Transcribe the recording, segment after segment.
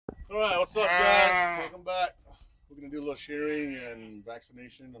Alright, what's up guys? Welcome back. We're gonna do a little shearing and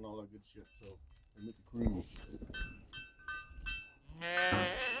vaccination and all that good shit. So we'll make a crew.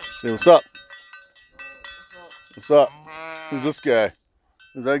 Say what's up? What's up? Who's this guy?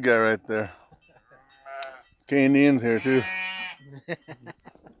 Who's that guy right there? Canadians here too.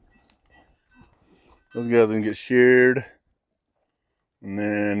 Those guys can get sheared. And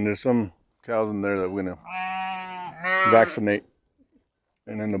then there's some cows in there that we're gonna vaccinate.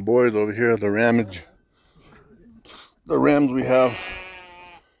 And then the boys over here, the rams we have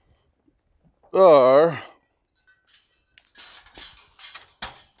are,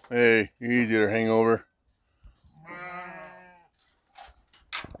 hey, easy to hang over.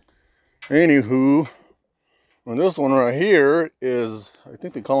 Anywho, well, this one right here is, I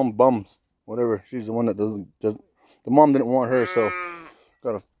think they call them bums, whatever. She's the one that does. The mom didn't want her, so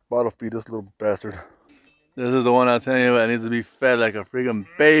gotta bottle feed this little bastard. This is the one I'm telling you about. It needs to be fed like a freaking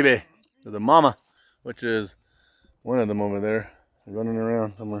baby to the mama, which is one of them over there, running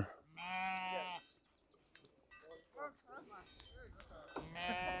around somewhere.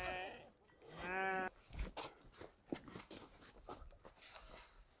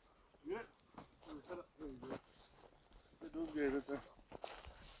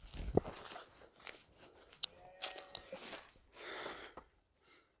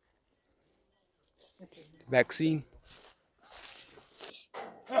 Vaccine.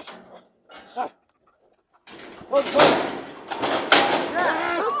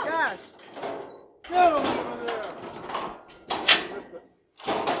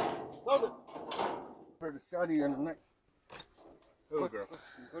 For the shotty on the neck. Oh, girl.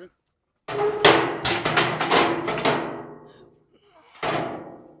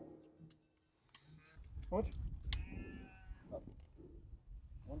 What?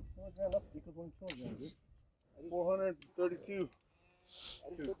 432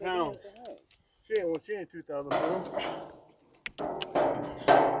 pounds. She ain't 2,000 pounds. She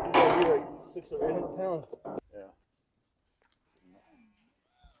gotta be like 600 or 800 pounds. Yeah.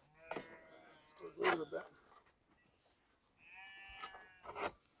 Let's go to the back.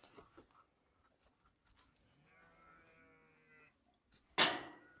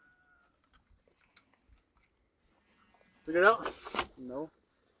 Figure it out? No.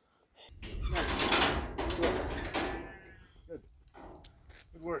 Good.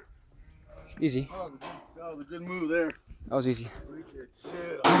 Good work. Easy. Oh, that was a good move there. That was easy.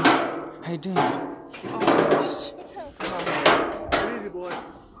 Good. How you doing? Easy boy.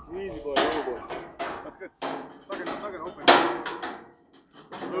 Easy boy. Oh boy. That's good. Fucking open.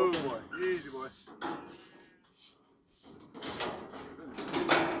 Oh boy. Easy boy.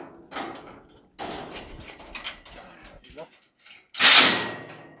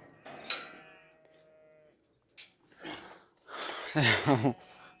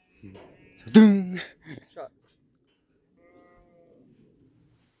 Doom. Shot.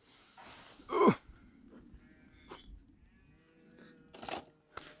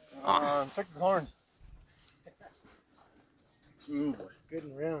 Check the horns. Ooh boy. It's good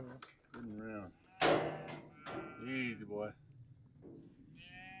and round. Man. Good and round. Easy boy.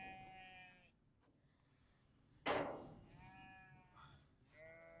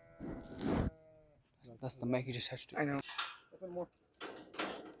 That's the mic you just touched. I know. Open more.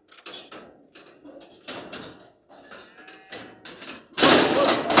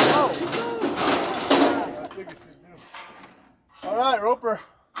 All right, Roper.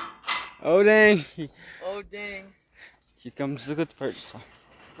 Oh dang! Oh dang. Here comes the good part.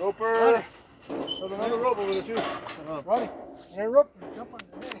 Roper. There's another rope over there too. Ronnie, hey Roper, jump on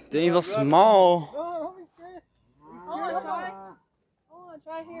the head. Dang, so small. No, don't be scared. Hold on,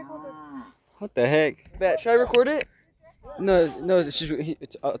 try here, hold this. What the heck? Bet, should I record it? No,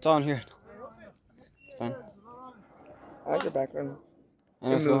 it's on here. It's fine. I like your background. I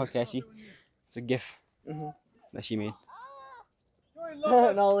know, It so moves. catchy. It's a GIF that she made.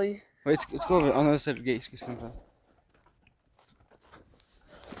 Nolly. Wait, let's go over on the other side of the gate. Because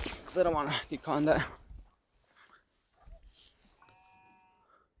I don't want to get caught in that.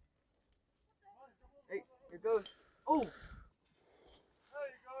 Hey, here goes. Oh.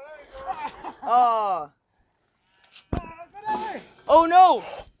 Ah. Oh no.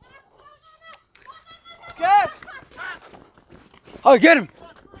 Catch. Oh, get him!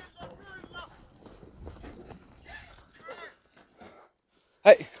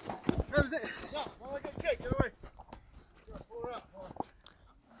 Hey! That was it. Yeah, well, I got kicked. Get away. Pull her out.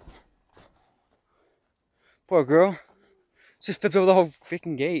 Poor girl. Just flipped over the whole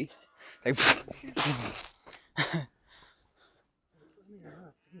freaking gate. Like,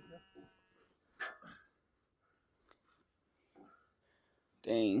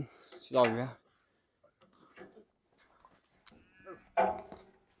 Dang. She's all around.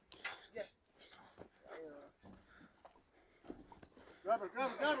 Grab her, grab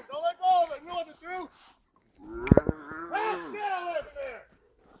her, grab her. Don't let go of it. You know what to do. Ah, get away from there.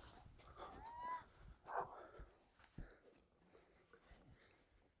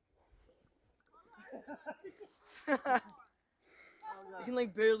 You can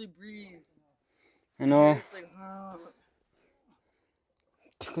like barely breathe. I know. It's like,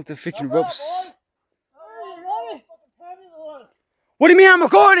 With the freaking ropes. Hey, you got it. What do you mean I'm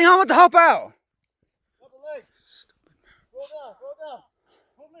recording? I want to help out. Grab the leg. Roll down, roll down.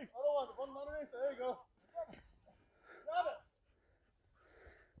 Pull me. Other one underneath. There you go. Grab it.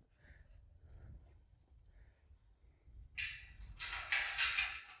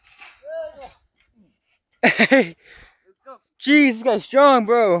 There you go. Hey. let's go. Jeez, this guy's strong,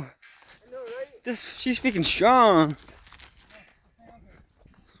 bro. I know, right? She's freaking strong.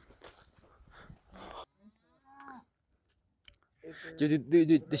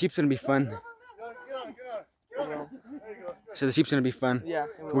 Dude, the sheep's gonna be fun. Get on. There you go. So the sheep's gonna be fun. Yeah.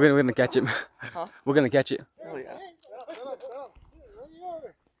 We're gonna catch it. Huh? We're gonna catch it. Oh yeah.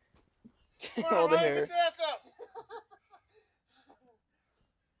 Come All on, the Ryan, hair. get your ass up.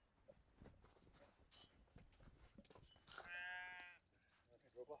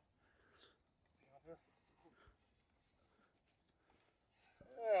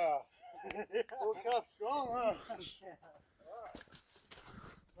 Yeah. Little calf strong, huh?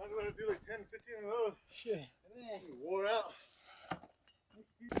 I'm gonna do like 10, 15 of those. Shit. You wore out.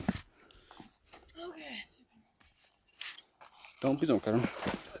 Please don't cut him.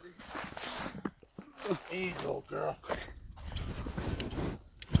 Easy, old girl.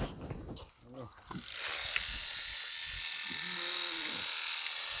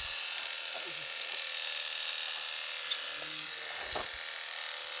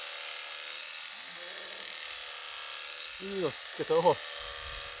 Get the ojo.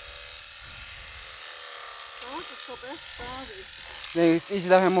 It's easy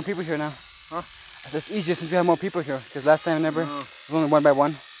that we have more people here now. Huh? So it's easier since we have more people here. Because last time, remember, it was only one by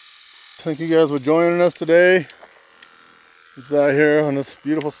one. Thank you guys for joining us today. It's out here on this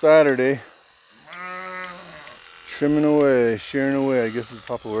beautiful Saturday. Trimming away, shearing away, I guess is the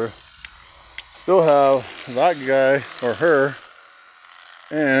proper word. Still have that guy, or her,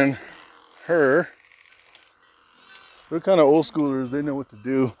 and her. They're kind of old schoolers, they know what to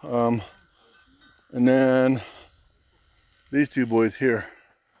do. And then these two boys here.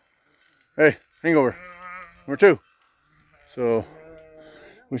 Hey, hang over. Number 2. So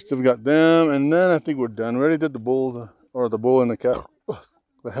we still got them, and then I think we're done. We already did the bulls, or the bull and the cow,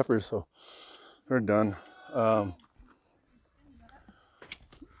 the heifers, so they're done. But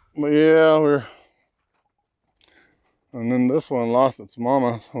yeah, and then this one lost its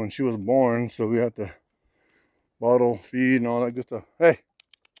mama when she was born, so we had to bottle feed and all that good stuff. Hey,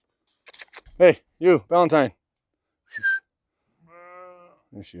 you, Valentine.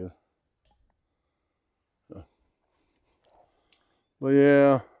 There she is. But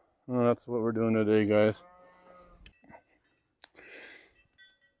yeah, that's what we're doing today, guys.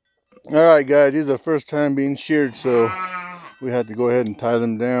 Alright guys, these are the first time being sheared, so we had to go ahead and tie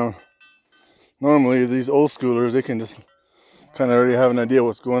them down. Normally these old schoolers, they can just kind of already have an idea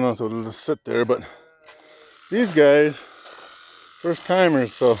what's going on, so they'll just sit there. But these guys, first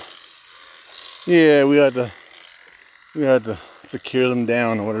timers, so yeah, we had to secure them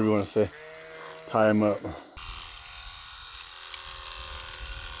down, or whatever you want to say, tie them up.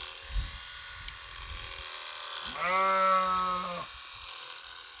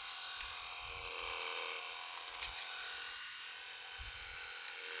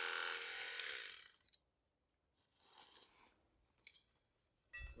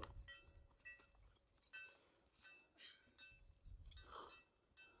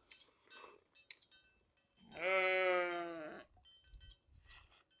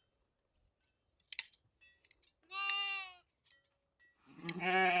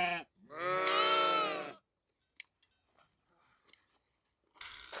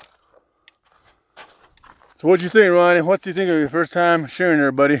 So what do you think, Ronnie? What do you think of your first time shearing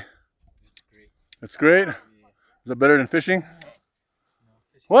there, buddy? It's great. Is it better than fishing?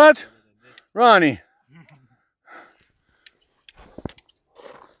 What? Ronnie?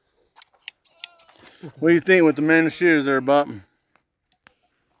 What do you think with the manual shears there, Bob?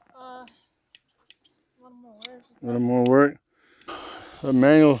 A little more work. A little more work. The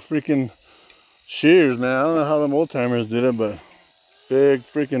manual freaking shears, man. I don't know how them old timers did it, but big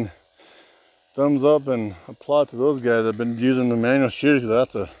freaking thumbs up and applaud to those guys that have been using the manual shears,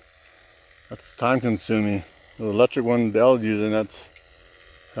 because that's time consuming. The electric one Dell's using, that's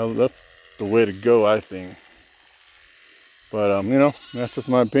That's the way to go, I think. But you know, that's just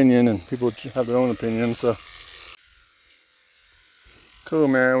my opinion, and people have their own opinion. So cool,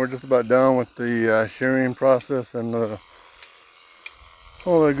 man. We're just about done with the shearing process and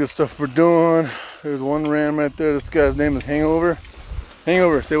all that good stuff we're doing. There's one ram right there. This guy's name is Hangover.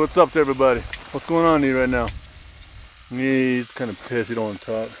 Hangover, say what's up to everybody. What's going on here right now? He's kind of pissed. He don't want to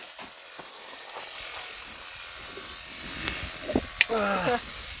talk.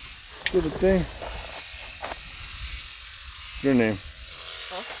 Stupid thing. Your name?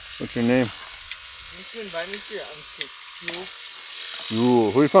 Huh? What's your name? You can invite me to your Jules.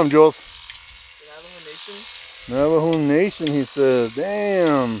 Ooh, where you from, Jules? The Navajo Nation. Navajo Nation, he says.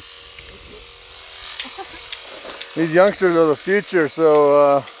 Damn. These youngsters are the future,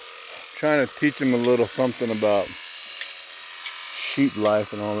 so trying to teach them a little something about sheep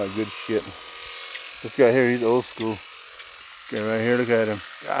life and all that good shit. This guy here, he's old school. Okay, right here, look at him.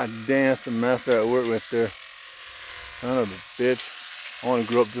 God damn, that's the master at work right there. Son of a bitch. I want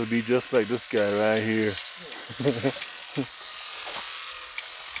to grow up to be just like this guy right here.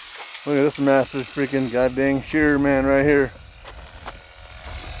 Look at this master's freaking goddamn shearer man right here.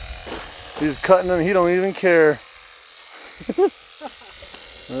 He's cutting them, he don't even care.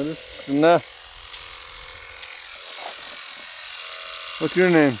 Nah. What's your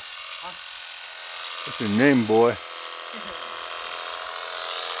name? What's your name, boy?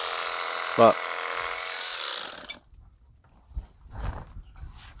 But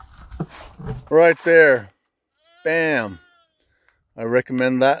right there, bam. I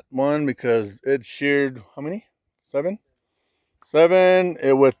recommend that one because it sheared how many? 7? 7.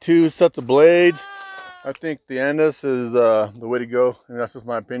 It with 2 sets of blades. I think the Andis is the way to go. And that's just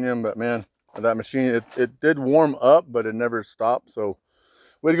my opinion, but man, that machine, it did warm up, but it never stopped. So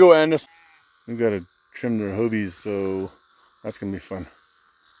way to go, Andis. We gotta trim their hooves, so that's gonna be fun.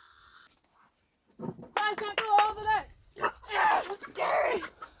 Guys, don't go over that. Yeah, it's scary.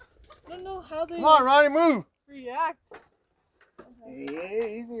 I don't know how they Come on, Ronnie, move. react. Okay. Yeah,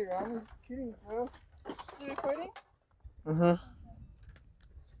 easy, Ronnie. Kidding, bro. Is it recording? Mm-hmm.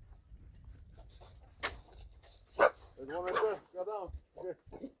 There's one right there. Go down. Here.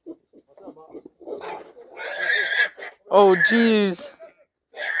 What's up, Bob? Oh, jeez.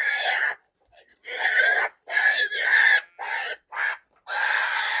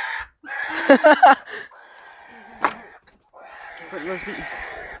 Mercy.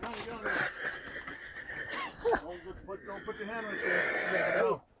 Don't put your hand right there.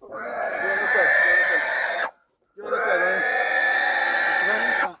 No. Get on this side. Get on this side, Ryan.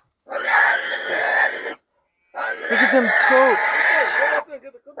 Look at them toes.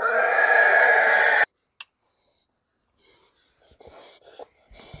 Get the cookie.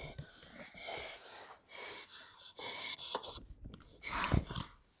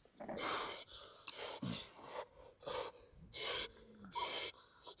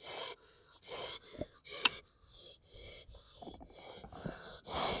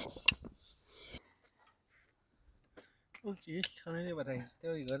 Oh, jeez. Honey, but I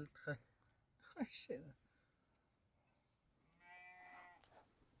still got. Oh, shit.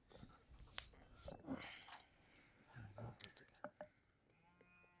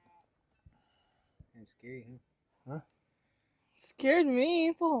 It's scary, huh? Scared me.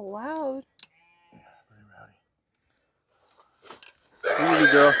 It's all loud.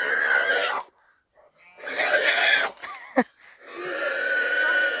 Easy, girl.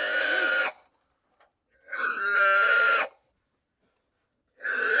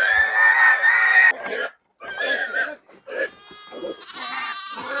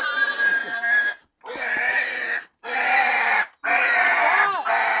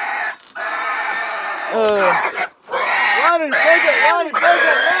 Ronnie, take it, Ronnie, take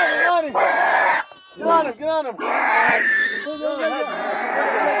it, Ronnie. Get on him, get on him.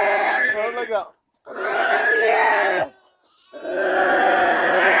 Leg out.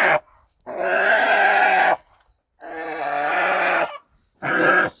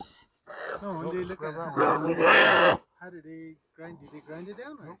 No, when they look at how did they grind? Did they grind it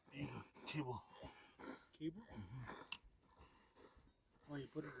down? Or? Cable. Cable? Oh, you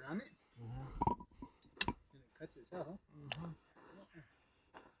put it around it? And it cuts itself, huh?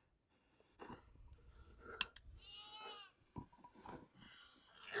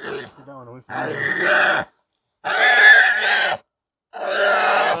 Get down away from me.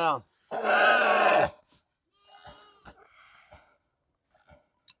 Down.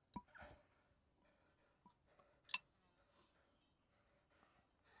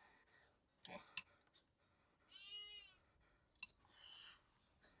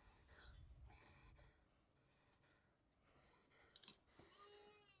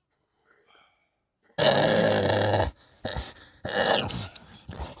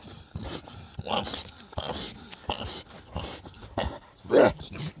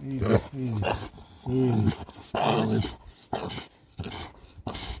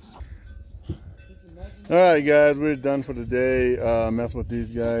 Alright guys, we're done for the day messing with these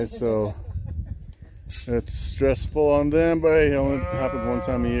guys, so it's stressful on them, but hey, it only happens one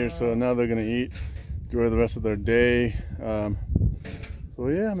time a year, so now they're gonna eat, enjoy the rest of their day. So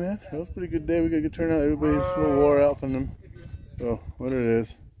yeah, man, that was a pretty good day. We got a good turnout. Everybody's a little wore out from them, so what it is.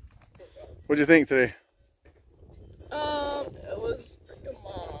 What'd you think today? It was freaking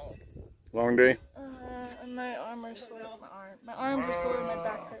long. Long day? And my arm are sore. My arms are sore. My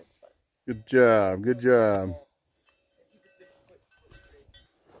back hurts. But... Good job, good job.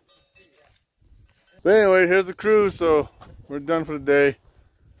 But anyway, here's the crew, so we're done for the day.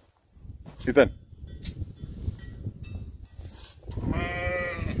 Ethan.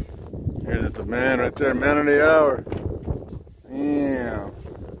 Here's the man right there, man of the hour. Yeah.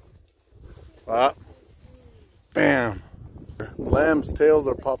 Pop. Bam. Lamb's tails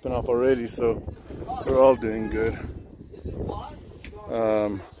are popping off already, so we're all doing good.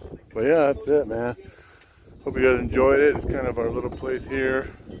 But yeah, that's it, man. Hope you guys enjoyed it. It's kind of our little place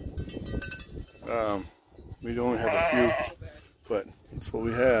here. We only have a few, but it's what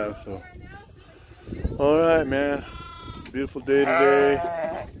we have, so. Alright, man. It's a beautiful day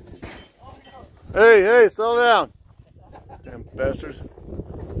today. Hey, slow down. Damn bastards.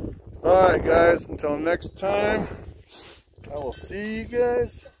 Alright, guys. Until next time, I will see you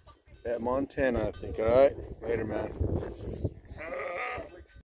guys at Montana, I think. Alright? Later, man.